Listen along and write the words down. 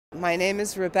My name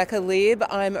is Rebecca Lieb.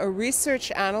 I'm a research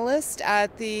analyst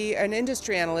an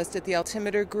industry analyst at the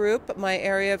Altimeter Group. My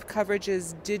area of coverage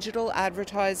is digital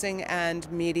advertising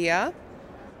and media.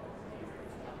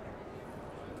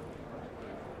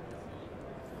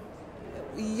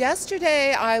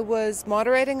 Yesterday, I was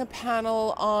moderating a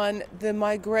panel on the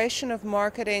migration of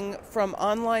marketing from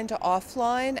online to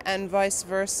offline and vice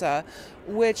versa,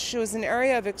 which was an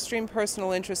area of extreme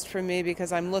personal interest for me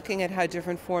because I'm looking at how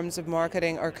different forms of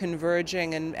marketing are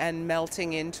converging and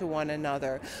melting into one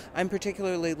another. I'm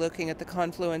particularly looking at the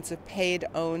confluence of paid,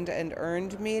 owned, and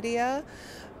earned media.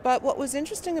 But what was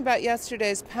interesting about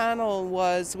yesterday's panel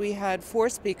was we had four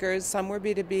speakers, some were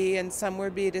B2B and some were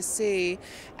B2C,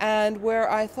 and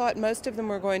where I thought most of them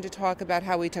were going to talk about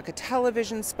how we took a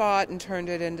television spot and turned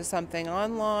it into something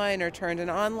online, or turned an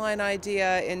online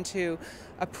idea into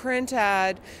a print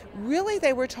ad. Really,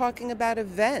 they were talking about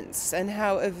events and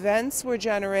how events were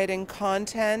generating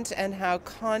content and how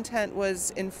content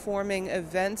was informing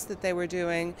events that they were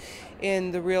doing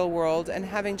in the real world. And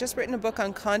having just written a book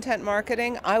on content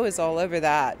marketing, I was all over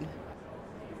that.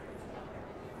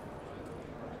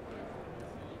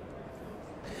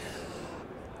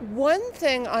 One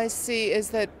thing I see is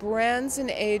that brands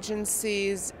and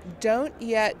agencies don't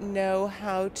yet know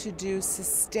how to do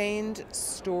sustained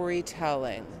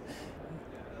storytelling.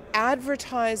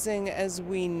 Advertising as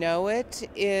we know it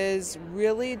is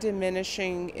really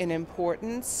diminishing in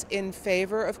importance in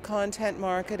favor of content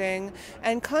marketing,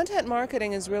 and content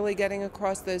marketing is really getting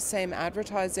across those same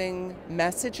advertising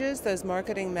messages, those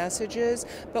marketing messages,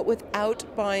 but without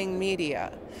buying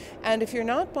media. And if you're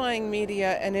not buying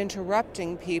media and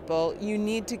interrupting people, you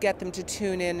need to get them to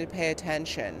tune in and pay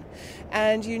attention.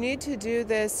 And you need to do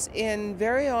this in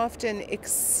very often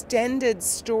extended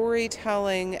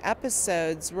storytelling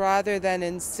episodes rather than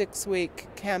in 6-week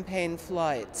campaign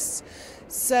flights.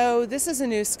 So this is a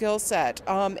new skill set.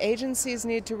 Agencies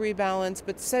need to rebalance,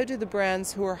 but so do the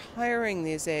brands who are hiring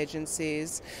these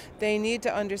agencies. They need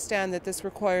to understand that this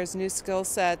requires new skill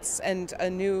sets and a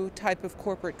new type of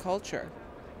corporate culture.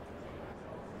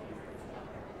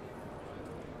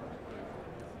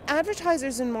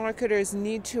 Advertisers and marketers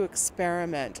need to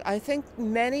experiment. I think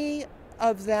many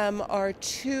of them are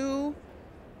too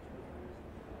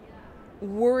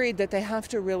worried that they have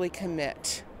to really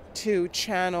commit to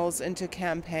channels and to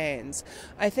campaigns.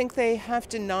 I think they have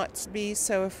to not be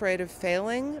so afraid of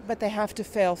failing, but they have to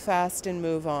fail fast and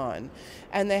move on.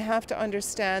 And they have to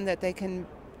understand that they can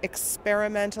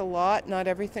experiment a lot. Not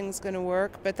everything's going to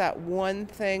work, but that one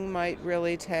thing might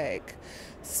really take.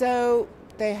 So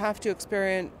they have to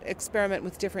experiment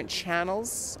with different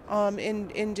channels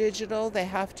in digital. They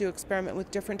have to experiment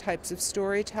with different types of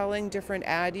storytelling, different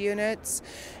ad units.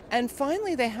 And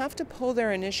finally, they have to pull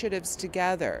their initiatives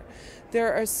together.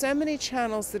 There are so many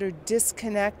channels that are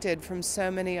disconnected from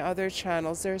so many other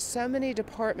channels. There are so many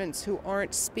departments who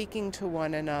aren't speaking to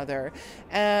one another.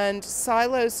 And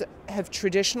silos have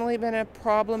traditionally been a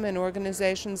problem in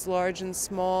organizations large and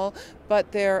small,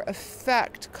 but their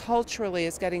effect culturally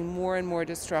is getting more and more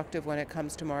destructive when it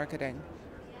comes to marketing.